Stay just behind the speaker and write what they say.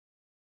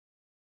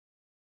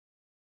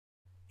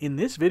In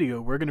this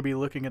video, we're going to be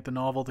looking at the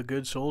novel The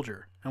Good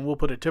Soldier, and we'll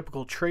put a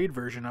typical trade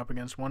version up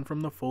against one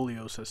from the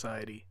Folio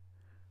Society.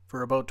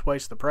 For about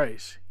twice the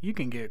price, you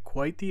can get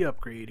quite the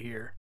upgrade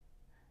here.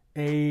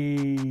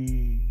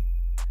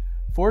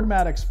 Ford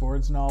Madox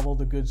Ford's novel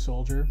The Good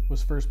Soldier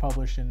was first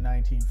published in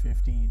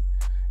 1915.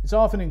 It's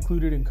often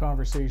included in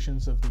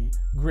conversations of the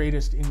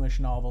greatest English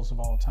novels of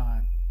all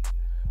time.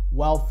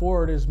 While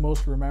Ford is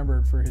most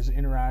remembered for his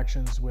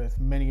interactions with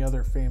many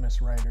other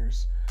famous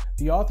writers,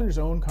 the author's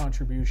own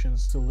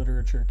contributions to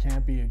literature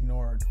can't be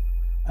ignored,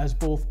 as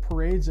both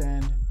Parade's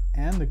End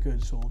and The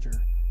Good Soldier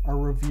are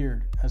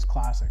revered as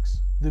classics.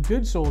 The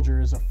Good Soldier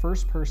is a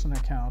first-person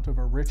account of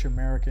a rich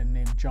American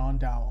named John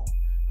Dowell,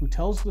 who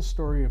tells the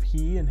story of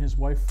he and his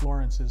wife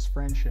Florence's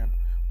friendship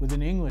with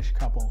an English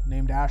couple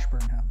named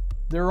Ashburnham.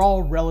 They're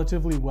all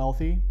relatively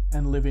wealthy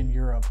and live in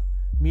Europe,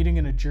 meeting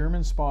in a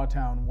German spa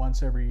town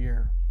once every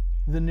year.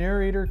 The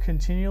narrator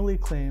continually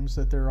claims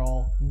that they're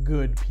all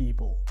good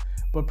people,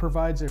 but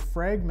provides a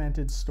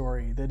fragmented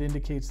story that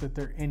indicates that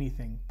they're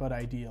anything but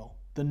ideal.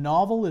 The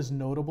novel is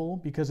notable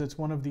because it's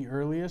one of the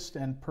earliest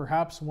and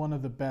perhaps one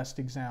of the best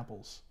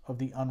examples of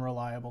the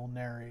unreliable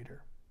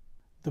narrator.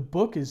 The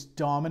book is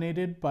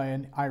dominated by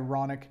an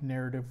ironic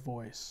narrative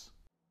voice.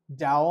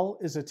 Dowell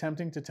is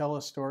attempting to tell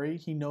a story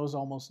he knows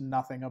almost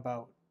nothing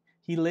about.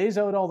 He lays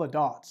out all the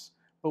dots,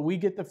 but we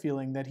get the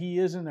feeling that he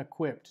isn't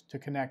equipped to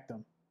connect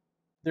them.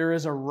 There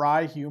is a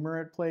wry humor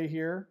at play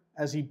here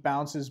as he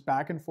bounces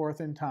back and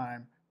forth in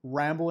time,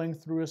 rambling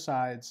through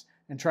asides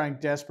and trying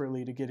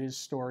desperately to get his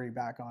story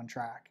back on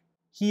track.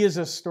 He is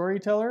a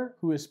storyteller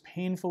who is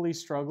painfully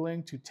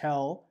struggling to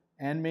tell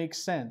and make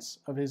sense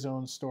of his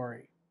own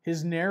story.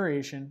 His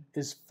narration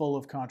is full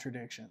of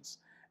contradictions,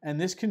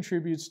 and this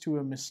contributes to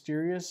a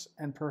mysterious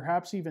and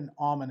perhaps even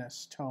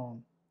ominous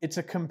tone. It's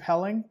a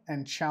compelling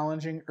and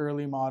challenging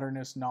early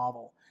modernist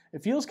novel.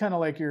 It feels kind of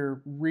like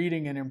you're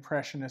reading an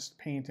impressionist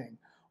painting.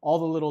 All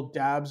the little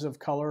dabs of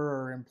color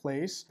are in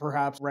place,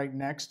 perhaps right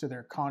next to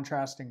their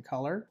contrasting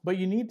color, but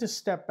you need to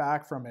step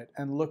back from it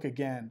and look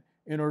again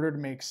in order to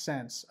make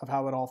sense of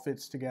how it all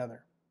fits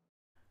together.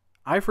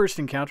 I first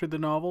encountered the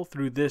novel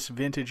through this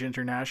Vintage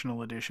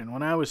International edition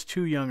when I was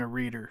too young a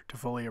reader to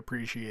fully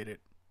appreciate it.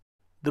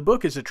 The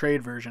book is a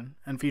trade version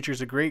and features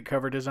a great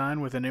cover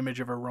design with an image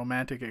of a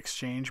romantic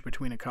exchange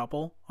between a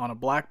couple on a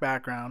black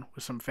background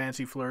with some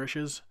fancy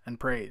flourishes and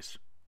praise.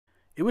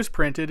 It was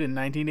printed in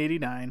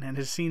 1989 and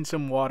has seen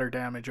some water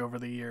damage over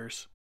the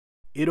years.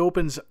 It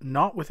opens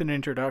not with an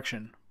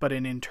introduction, but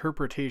an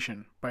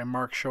interpretation by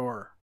Mark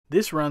Shore.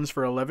 This runs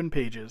for 11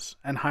 pages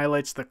and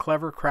highlights the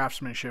clever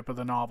craftsmanship of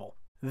the novel.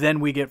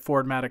 Then we get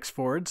Ford Madox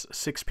Ford's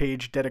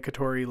 6-page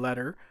dedicatory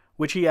letter,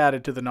 which he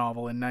added to the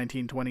novel in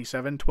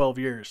 1927, 12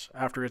 years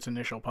after its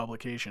initial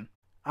publication.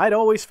 I'd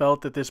always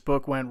felt that this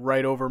book went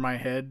right over my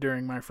head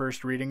during my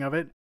first reading of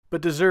it,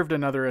 but deserved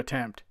another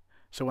attempt.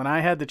 So when I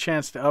had the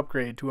chance to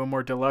upgrade to a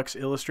more deluxe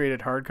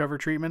illustrated hardcover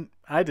treatment,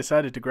 I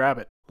decided to grab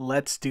it.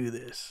 Let's do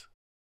this.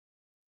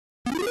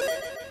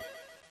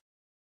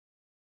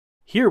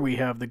 Here we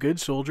have The Good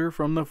Soldier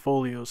from the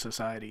Folio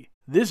Society.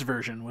 This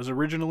version was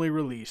originally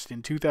released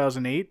in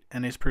 2008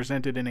 and is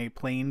presented in a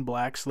plain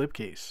black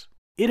slipcase.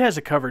 It has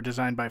a cover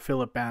designed by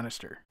Philip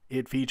Bannister.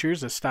 It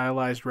features a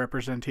stylized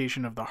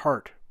representation of the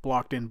heart,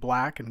 blocked in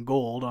black and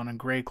gold on a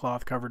gray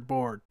cloth covered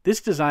board.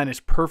 This design is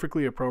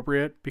perfectly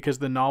appropriate because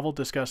the novel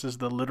discusses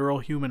the literal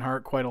human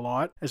heart quite a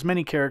lot, as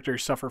many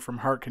characters suffer from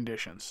heart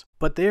conditions.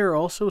 But they are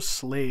also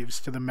slaves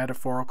to the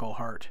metaphorical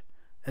heart,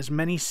 as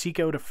many seek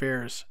out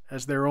affairs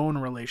as their own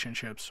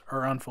relationships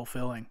are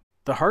unfulfilling.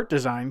 The heart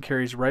design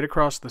carries right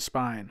across the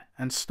spine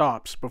and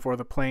stops before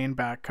the plain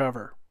back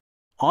cover.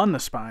 On the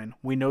spine,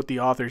 we note the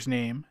author's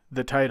name,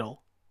 the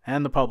title,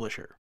 and the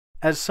publisher.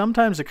 As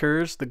sometimes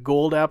occurs, the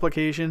gold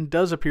application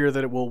does appear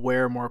that it will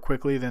wear more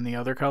quickly than the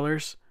other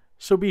colors,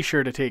 so be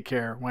sure to take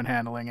care when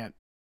handling it.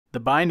 The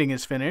binding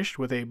is finished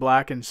with a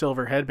black and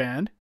silver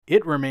headband.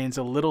 It remains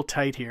a little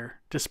tight here,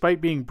 despite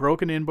being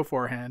broken in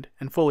beforehand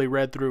and fully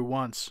read through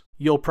once.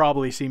 You'll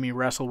probably see me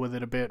wrestle with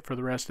it a bit for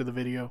the rest of the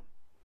video.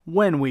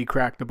 When we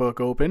crack the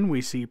book open, we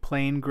see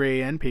plain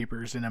gray end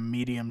papers in a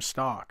medium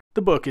stock.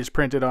 The book is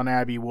printed on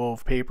Abbey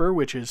wove paper,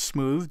 which is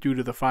smooth due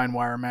to the fine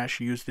wire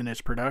mesh used in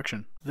its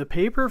production. The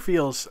paper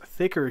feels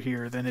thicker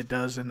here than it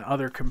does in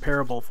other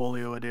comparable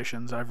folio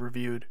editions I've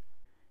reviewed.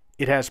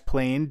 It has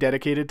plain,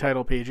 dedicated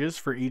title pages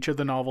for each of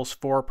the novel's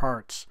 4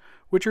 parts,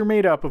 which are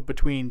made up of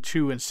between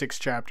 2 and 6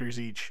 chapters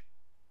each.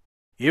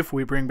 If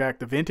we bring back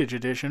the vintage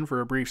edition for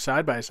a brief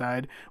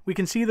side-by-side, we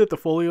can see that the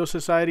Folio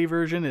Society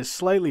version is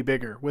slightly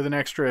bigger, with an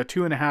extra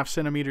 2.5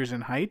 centimeters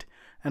in height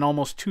and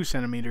almost 2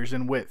 centimeters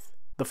in width.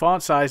 The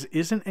font size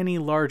isn't any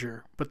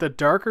larger, but the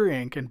darker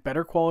ink and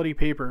better quality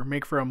paper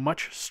make for a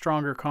much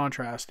stronger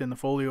contrast in the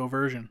folio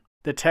version.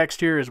 The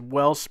text here is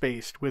well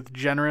spaced, with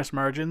generous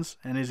margins,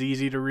 and is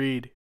easy to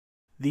read.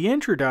 The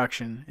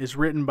introduction is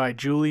written by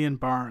Julian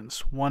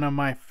Barnes, one of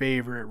my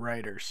favorite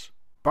writers.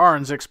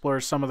 Barnes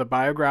explores some of the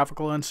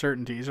biographical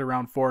uncertainties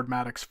around Ford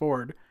Madox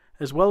Ford,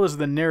 as well as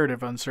the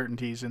narrative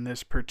uncertainties in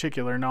this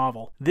particular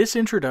novel. This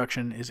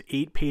introduction is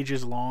 8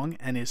 pages long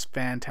and is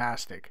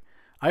fantastic.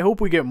 I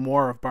hope we get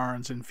more of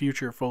Barnes in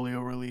future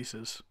Folio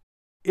releases.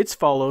 It's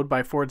followed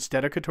by Ford's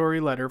dedicatory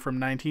letter from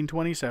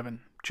 1927,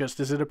 just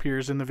as it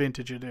appears in the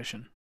vintage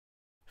edition.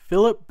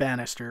 Philip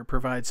Bannister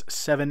provides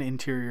 7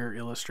 interior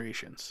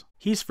illustrations.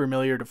 He's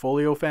familiar to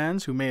Folio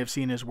fans who may have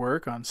seen his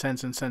work on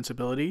Sense and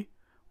Sensibility,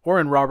 or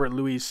in Robert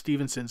Louis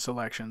Stevenson's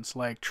selections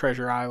like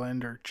Treasure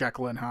Island or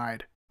Jekyll and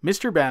Hyde.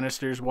 Mr.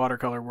 Bannister's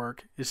watercolor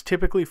work is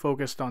typically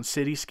focused on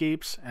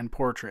cityscapes and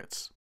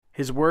portraits.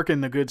 His work in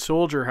The Good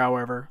Soldier,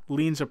 however,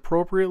 leans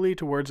appropriately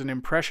towards an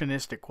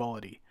impressionistic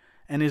quality,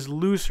 and is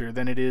looser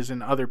than it is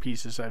in other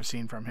pieces I've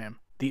seen from him.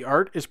 The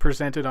art is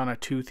presented on a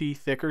toothy,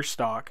 thicker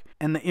stock,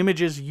 and the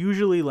images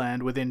usually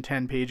land within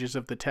 10 pages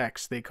of the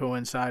text they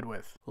coincide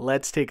with.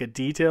 Let's take a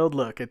detailed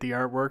look at the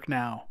artwork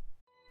now.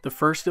 The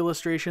first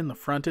illustration, the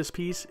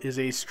frontispiece, is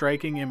a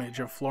striking image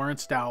of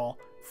Florence Dowell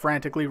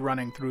frantically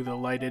running through the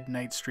lighted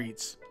night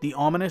streets. The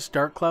ominous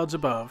dark clouds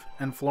above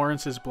and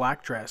Florence's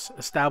black dress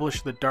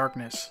establish the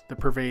darkness that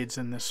pervades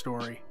in this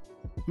story.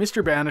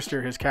 Mr.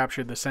 Bannister has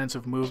captured the sense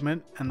of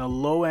movement, and the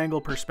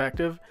low-angle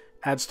perspective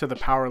adds to the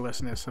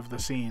powerlessness of the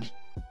scene.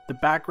 The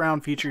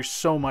background features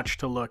so much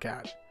to look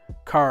at.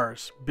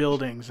 Cars,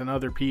 buildings, and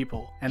other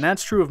people, and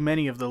that's true of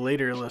many of the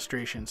later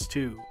illustrations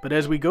too. But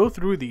as we go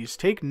through these,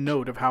 take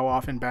note of how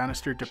often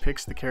Bannister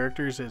depicts the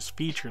characters as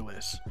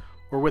featureless,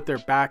 or with their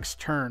backs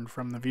turned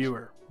from the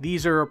viewer.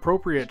 These are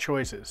appropriate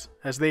choices,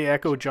 as they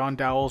echo John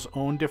Dowell's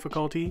own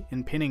difficulty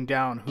in pinning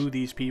down who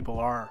these people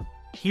are.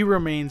 He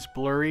remains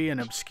blurry and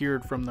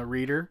obscured from the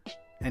reader,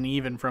 and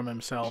even from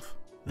himself.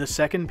 The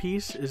second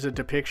piece is a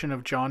depiction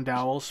of John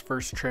Dowell's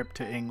first trip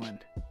to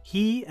England.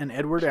 He and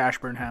Edward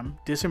Ashburnham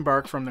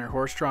disembark from their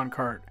horse-drawn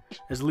cart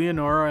as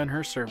Leonora and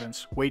her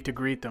servants wait to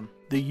greet them.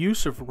 The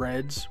use of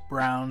reds,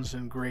 browns,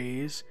 and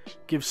greys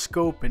gives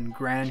scope and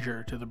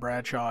grandeur to the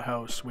Bradshaw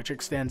house, which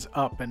extends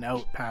up and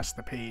out past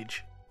the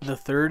page. The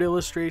third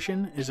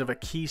illustration is of a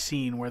key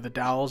scene where the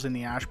Dowells and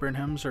the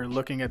Ashburnhams are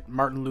looking at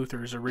Martin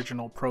Luther's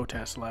original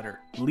protest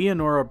letter.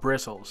 Leonora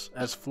bristles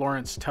as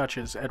Florence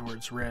touches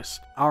Edward's wrist.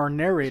 Our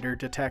narrator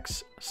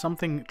detects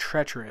something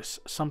treacherous,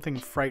 something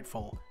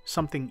frightful,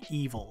 something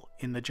evil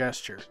in the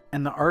gesture,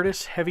 and the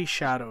artist's heavy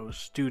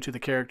shadows, due to the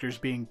characters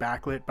being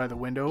backlit by the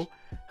window,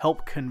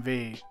 help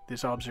convey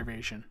this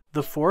observation.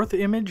 The fourth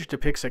image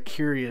depicts a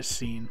curious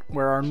scene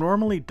where our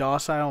normally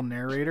docile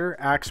narrator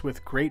acts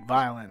with great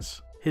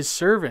violence. His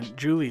servant,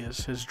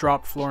 Julius, has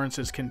dropped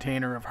Florence's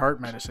container of heart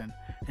medicine,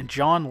 and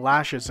John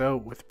lashes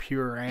out with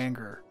pure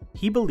anger.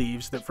 He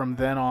believes that from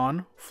then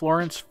on,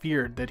 Florence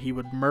feared that he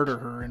would murder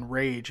her in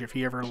rage if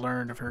he ever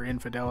learned of her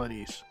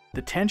infidelities.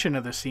 The tension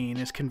of the scene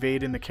is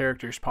conveyed in the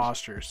characters'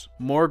 postures.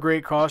 More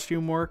great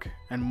costume work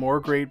and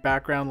more great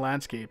background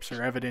landscapes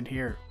are evident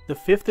here. The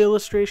fifth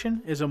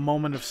illustration is a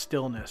moment of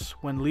stillness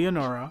when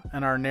Leonora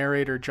and our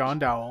narrator John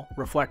Dowell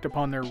reflect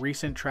upon their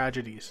recent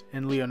tragedies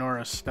in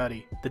Leonora's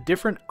study. The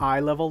different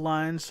eye-level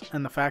lines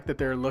and the fact that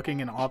they're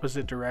looking in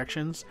opposite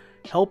directions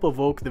help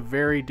evoke the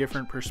very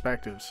different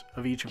perspectives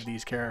of each of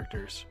these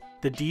characters.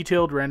 The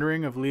detailed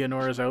rendering of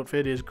Leonora's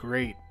outfit is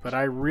great, but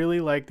I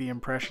really like the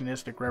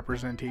impressionistic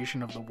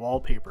representation of the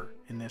wallpaper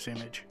in this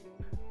image.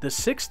 The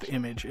sixth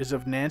image is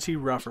of Nancy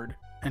Rufford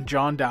and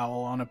John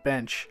Dowell on a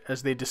bench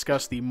as they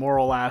discuss the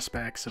moral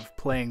aspects of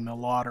playing the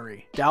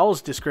lottery.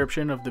 Dowell's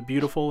description of the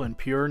beautiful and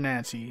pure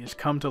Nancy has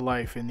come to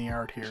life in the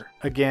art here.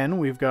 Again,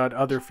 we've got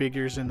other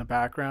figures in the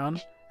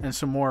background and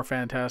some more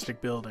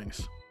fantastic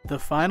buildings. The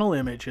final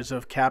image is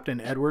of Captain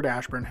Edward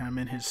Ashburnham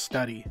in his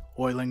study,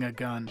 oiling a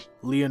gun.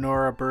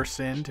 Leonora bursts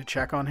in to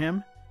check on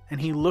him,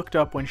 and he looked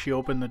up when she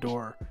opened the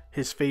door,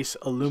 his face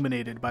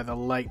illuminated by the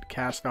light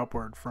cast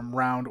upward from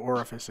round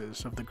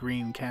orifices of the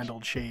green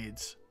candled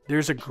shades.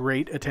 There's a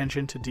great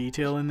attention to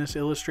detail in this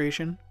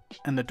illustration,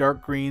 and the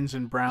dark greens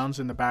and browns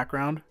in the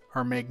background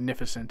are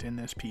magnificent in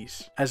this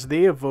piece, as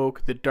they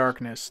evoke the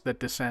darkness that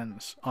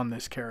descends on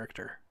this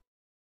character.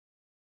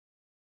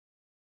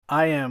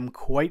 I am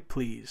quite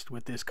pleased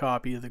with this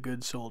copy of The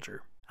Good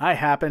Soldier. I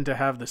happen to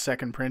have the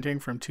second printing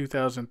from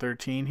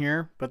 2013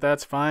 here, but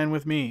that's fine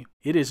with me.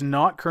 It is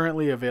not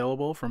currently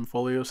available from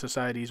Folio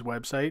Society's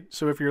website,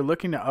 so if you're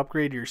looking to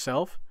upgrade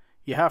yourself,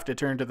 you have to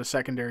turn to the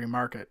secondary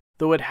market,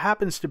 though it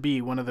happens to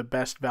be one of the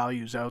best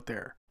values out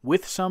there.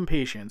 With some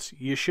patience,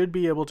 you should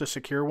be able to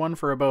secure one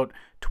for about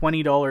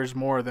 $20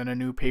 more than a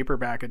new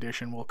paperback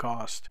edition will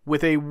cost.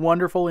 With a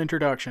wonderful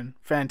introduction,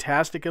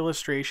 fantastic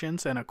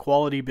illustrations, and a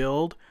quality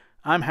build,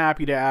 I'm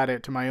happy to add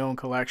it to my own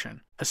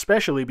collection,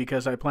 especially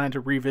because I plan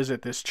to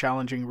revisit this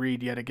challenging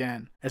read yet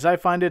again, as I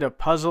find it a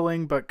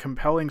puzzling but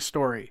compelling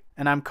story,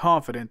 and I'm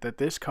confident that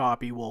this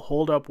copy will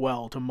hold up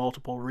well to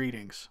multiple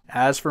readings.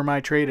 As for my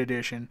trade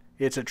edition,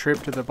 it's a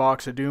trip to the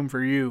box of doom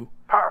for you.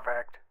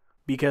 Perfect.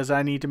 Because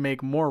I need to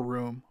make more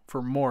room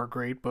for more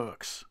great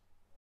books.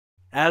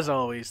 As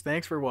always,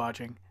 thanks for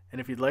watching, and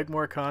if you'd like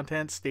more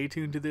content, stay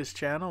tuned to this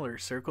channel or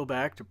circle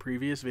back to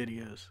previous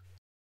videos.